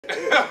We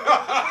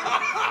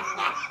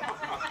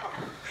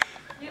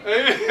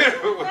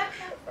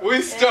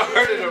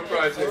started a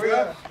project.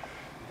 Huh?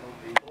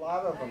 A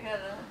lot of them.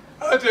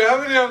 Audrey, how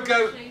many of them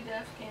got?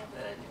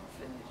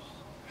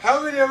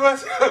 How many of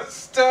us have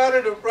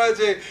started a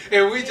project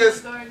and we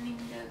just? Gardening.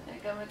 I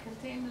got my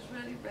containers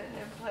ready, but I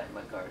haven't planted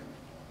my garden.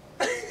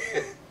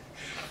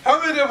 How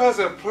many of us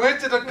have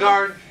planted a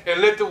garden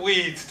and let the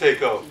weeds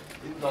take over?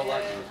 People don't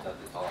like doing stuff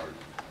that's hard.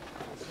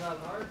 It's not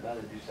hard.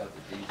 Rather do stuff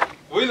that's easy.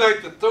 We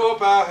like to throw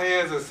up our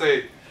hands and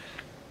say,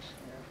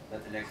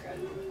 let the next guy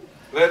do it.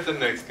 let the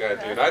next guy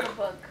do it.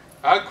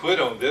 I quit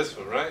on this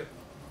one, right?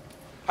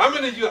 How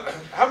many of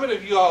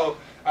you all,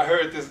 I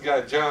heard this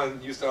guy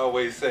John used to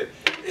always say,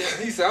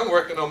 he said, I'm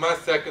working on my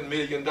second $1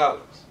 million.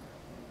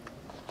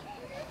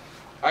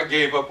 I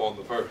gave up on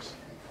the first.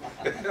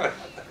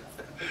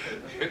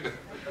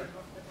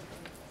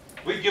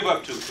 We give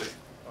up too quick.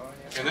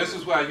 And this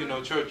is why, you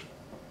know, church,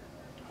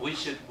 we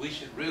should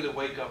really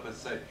wake up and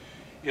say,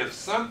 if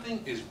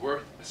something is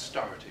worth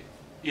starting,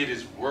 it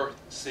is worth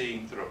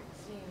seeing through.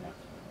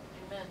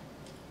 Amen.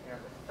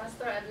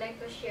 Pastor, I'd like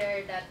to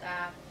share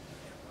that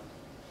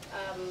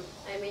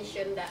I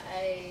mentioned that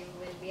I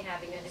will be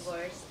having a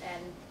divorce,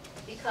 and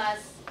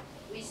because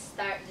we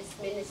start this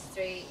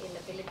ministry in the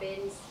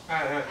Philippines,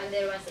 and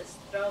there was a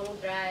strong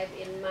drive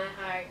in my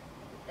heart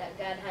that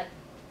God had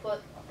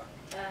put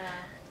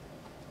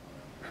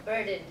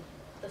burden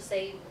to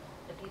save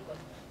the people.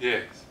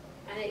 Yes.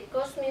 And it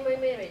cost me my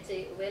marriage.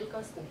 It will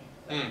cost me.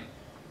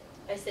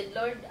 I said,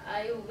 Lord,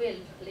 I will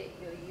let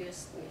you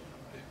use me.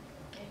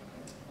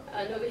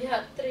 And we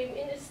had 3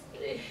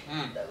 ministries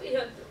that we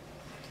had.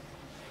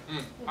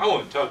 I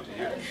want to talk to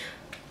you.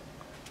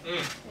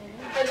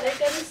 And I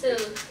cancel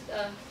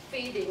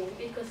feeding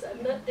because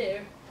I'm not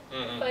there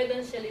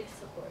financially to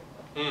support.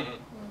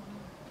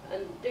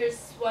 And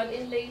there's one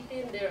in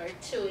Leyte, there are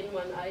 2 in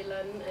one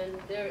island,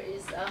 and there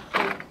is a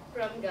hope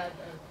from God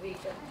that we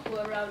can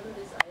go around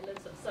these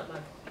islands of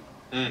Samar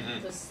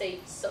to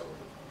save souls.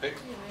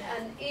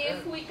 And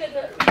if we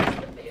cannot reach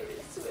the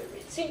parents, we're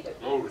reaching the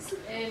parents.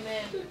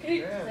 Amen.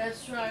 Okay.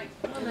 That's right.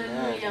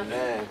 Hallelujah.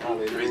 Amen.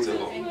 Hallelujah.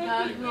 And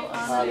God will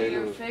honor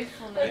your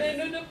faithfulness. And I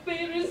know the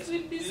parents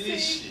will be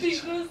saved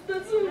because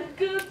that's what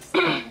God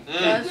said.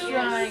 That's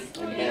right.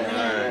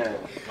 Amen.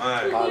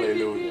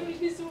 Hallelujah.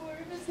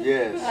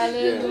 Yes.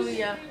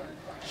 Hallelujah.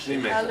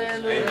 Amen.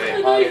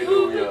 Hallelujah.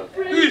 Hallelujah.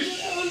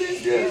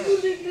 Yes.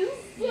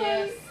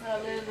 Yes.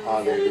 Hallelujah.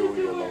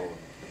 Hallelujah, Lord.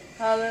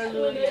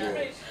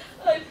 Hallelujah.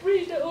 I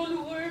pray the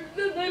whole word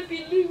and I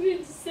believe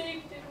it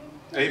saved him.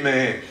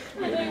 Amen.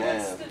 And I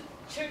watch the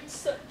church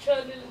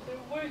channel,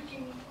 they're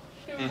working.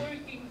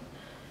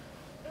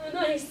 And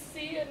I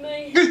see and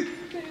I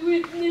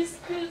witness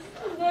this.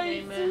 And I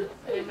Amen.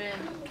 Amen.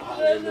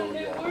 And I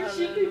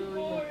worship him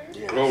more.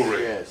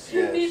 Glory. Yes,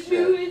 You need yes, to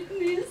yes.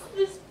 witness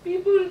these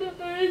people that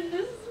are in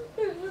this.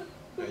 Amen.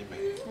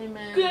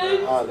 Amen. God.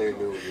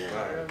 Hallelujah.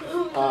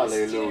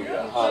 Hallelujah. My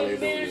Hallelujah.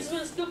 marriage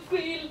was to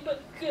fail, but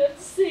God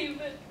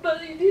saved it. But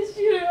this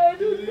year, I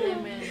don't know.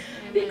 Amen.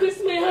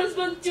 Because my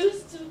husband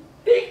chose to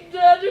pick the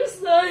other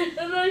side,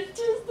 and I chose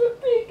to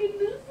pick in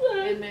this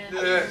side. Amen.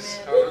 Yes.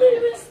 And I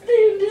will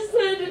stay in this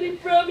side, and he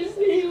promised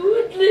me he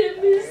would let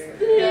me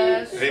stay.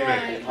 That's Amen.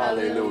 right.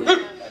 Hallelujah.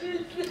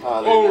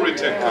 Glory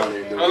to God.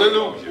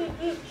 Hallelujah.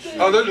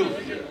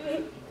 Hallelujah.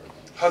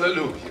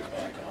 Hallelujah.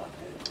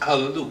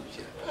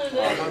 Hallelujah.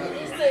 And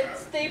he said,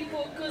 stay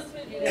focused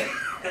with me.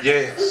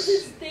 Yes.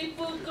 Stay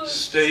focused.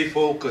 Stay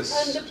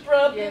focused. And the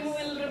problem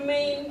will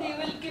remain. He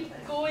will keep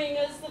going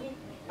as an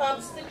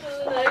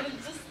obstacle, and I will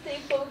just stay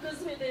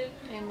focused with him.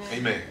 Amen.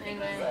 Amen.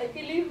 Because I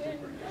believe him.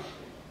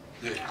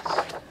 Yes.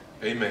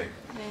 Amen.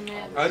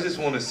 Amen. I just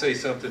want to say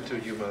something to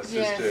you, my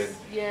sister. Yes.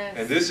 Yes.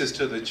 And this is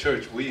to the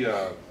church. We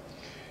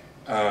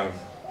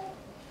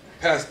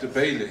Pastor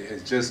Bailey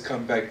has just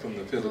come back from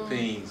the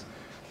Philippines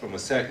from a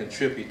second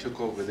trip he took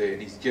over there,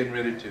 and he's getting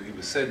ready to, he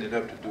was setting it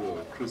up to do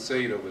a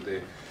crusade over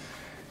there.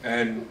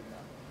 And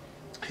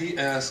he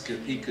asked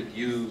if he could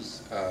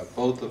use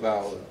both of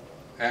our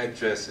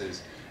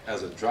addresses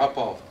as a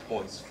drop-off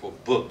points for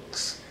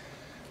books,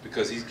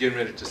 because he's getting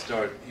ready to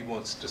start, he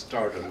wants to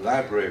start a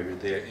library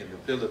there in the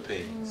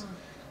Philippines.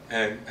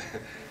 And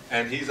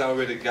he's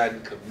already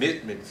gotten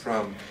commitment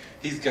from,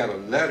 he's got a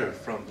letter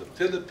from the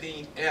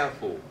Philippine Air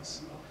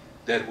Force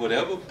that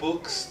whatever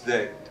books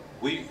that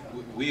we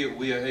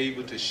are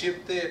able to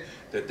ship there,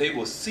 that they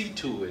will see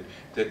to it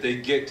that they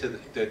get to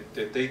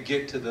that they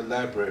get to the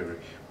library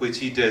which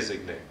he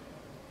designated.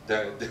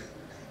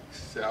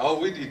 So all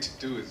we need to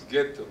do is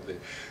get them there.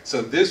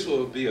 So this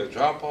will be a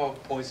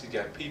drop-off point. You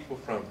got people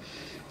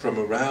from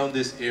around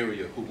this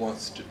area who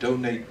wants to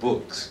donate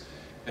books,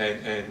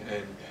 and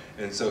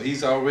so he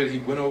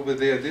went over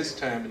there this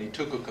time, and he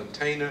took a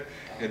container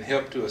and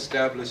helped to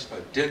establish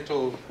a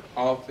dental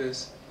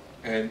office,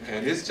 and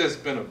it's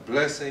just been a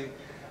blessing.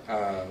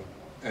 And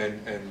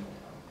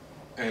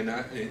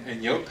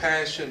your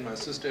passion, my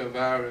sister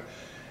Elvira,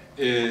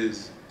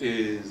 is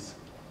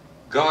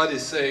God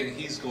is saying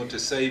He's going to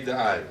save the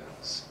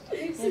islands.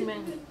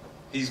 Amen.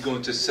 He's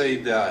going to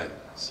save the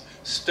islands.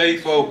 Stay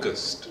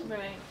focused.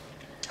 Right.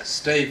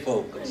 Stay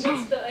focused. And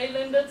it's the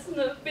island that's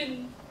not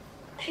been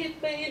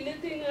hit by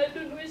anything. I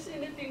don't wish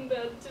anything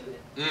bad to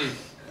it.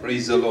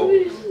 Praise the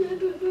Lord.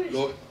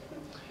 Lord,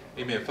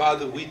 amen.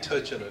 Father, we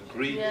touch and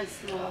agree.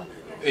 Yes, Lord.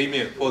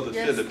 Amen. For the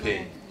Yes,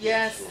 Philippines. Lord.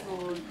 Yes,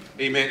 Lord.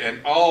 Amen.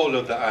 And all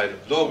of the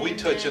islands. Lord, we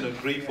touch and Amen.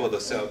 agree for the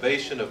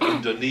salvation of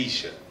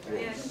Indonesia,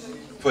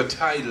 for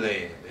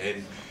Thailand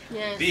and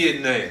Yes.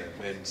 Vietnam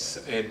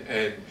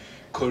and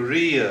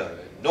Korea,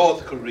 and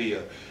North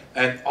Korea,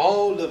 and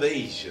all of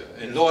Asia,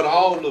 and Lord,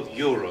 all of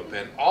Europe,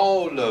 and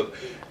all of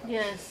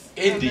Yes.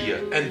 India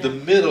and the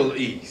Hallelujah. Middle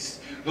East.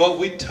 Lord,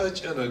 we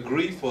touch and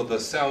agree for the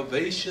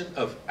salvation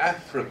of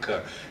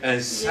Africa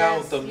and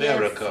South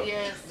America,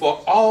 yes.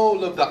 for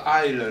all of the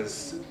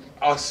islands,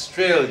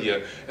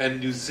 Australia and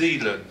New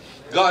Zealand.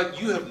 God,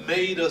 you have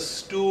made us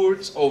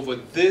stewards over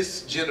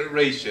this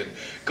generation.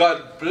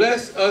 God,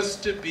 bless us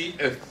to be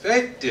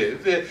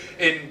effective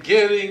in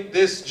getting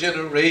this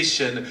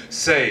generation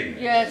saved.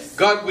 Yes.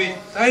 God, we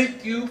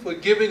thank you for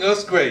giving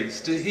us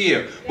grace to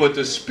hear what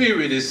the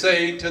Spirit is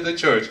saying to the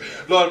church.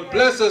 Lord,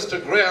 bless us to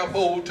grab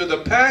hold to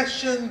the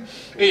passion,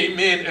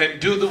 amen, and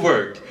do the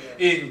work.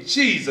 In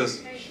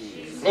Jesus,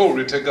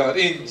 glory to God,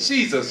 in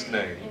Jesus'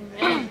 name.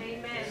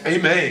 Amen.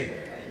 Amen.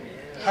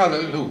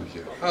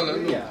 Hallelujah.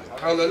 Hallelujah.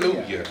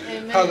 Hallelujah.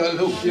 Amen.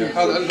 Hallelujah.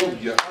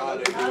 Hallelujah.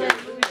 Hallelujah. Lord,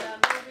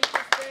 we just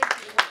thank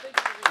you for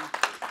victory.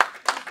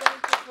 We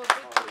thank you for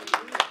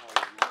victory. Hallelujah.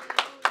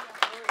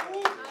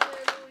 Hallelujah.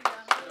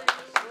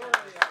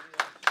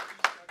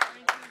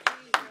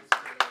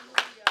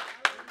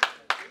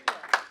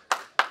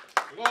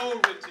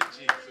 Thank you, Jesus. Glory to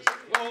Jesus.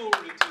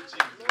 Glory to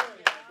Jesus.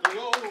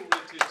 Glory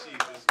to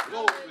Jesus.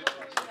 Glory to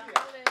Jesus.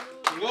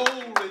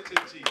 Glory to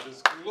Jesus.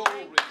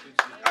 Glory to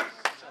Jesus.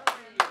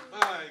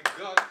 My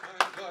God, my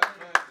God,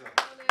 my God.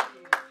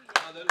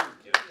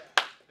 Hallelujah.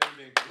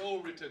 Amen.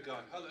 Glory to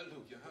God.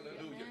 Hallelujah.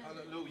 Hallelujah.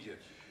 Hallelujah.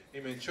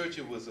 Amen. Church,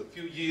 it was a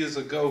few years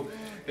ago,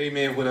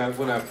 amen, when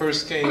I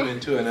first came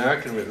into, and I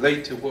can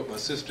relate to what my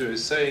sister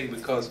is saying,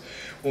 because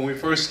when we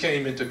first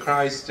came into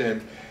Christ,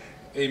 and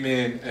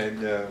amen,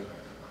 and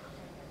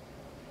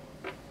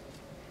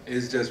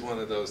it's just one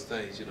of those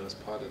things, you know, it's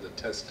part of the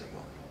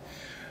testimony.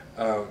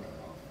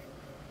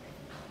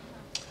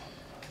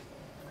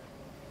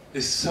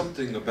 It's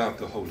something about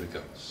the Holy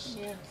Ghost.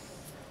 Yes.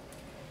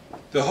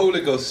 The Holy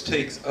Ghost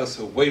takes us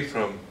away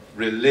from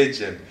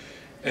religion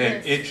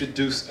and Yes.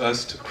 introduce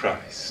us to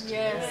Christ.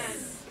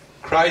 Yes.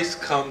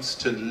 Christ comes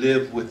to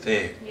live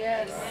within.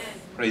 Yes.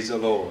 Praise the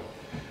Lord.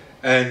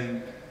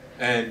 And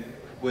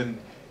when,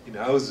 you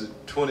know, I was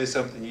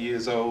 20-something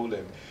years old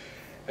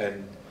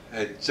and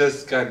had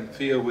just gotten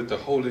filled with the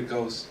Holy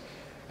Ghost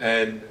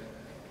and,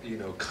 you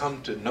know,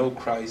 come to know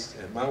Christ,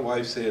 and my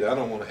wife said, I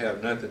don't want to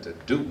have nothing to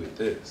do with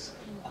this.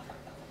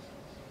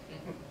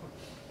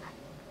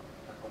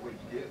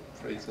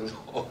 Praise the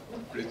Lord.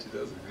 Richard,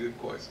 that's a good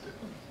question.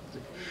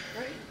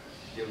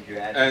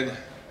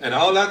 And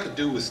all I could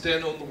do was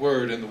stand on the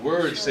Word, and the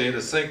Word said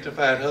a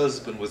sanctified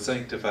husband would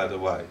sanctify the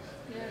wife.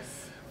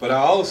 Yes. But I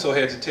also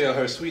had to tell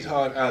her,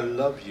 sweetheart, I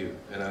love you,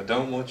 and I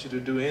don't want you to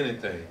do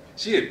anything.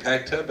 She had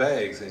packed her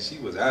bags, and she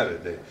was out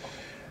of there.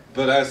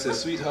 But I said,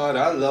 sweetheart,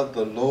 I love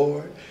the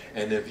Lord,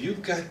 and if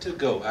you've got to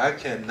go, I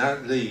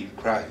cannot leave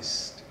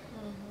Christ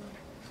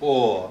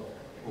for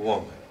a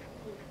woman.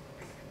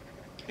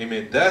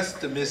 Amen. That's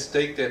the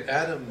mistake that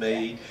Adam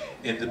made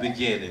in the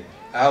beginning.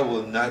 I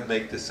will not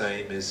make the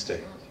same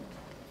mistake.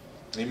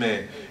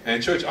 Amen.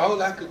 And church, all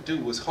I could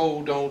do was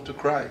hold on to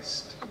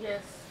Christ.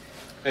 Yes.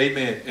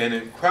 Amen. And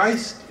if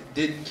Christ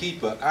didn't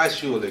keep her, I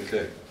surely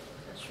could.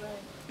 That's right.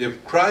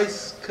 If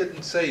Christ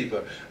couldn't save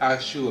her, I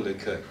surely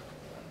could.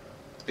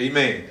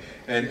 Amen.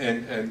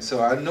 And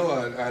so I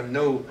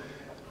know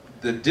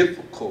the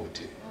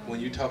difficulty when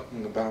you're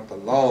talking about the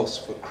loss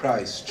for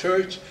Christ.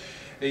 Church,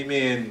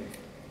 amen.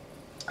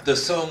 The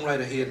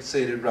songwriter here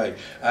said it right.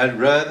 I'd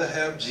rather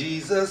have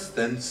Jesus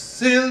than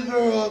silver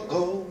or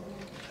gold.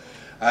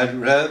 I'd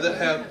rather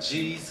have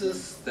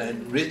Jesus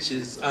than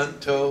riches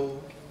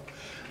untold.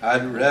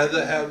 I'd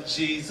rather have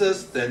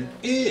Jesus than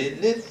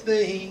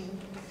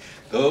anything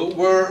the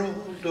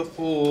world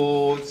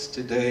affords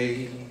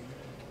today.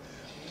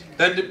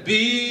 Than to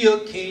be a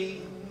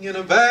king in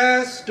a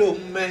vast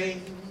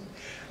domain.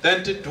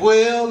 Than to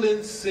dwell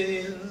in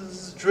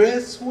sin's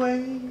dress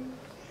way.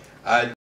 I'd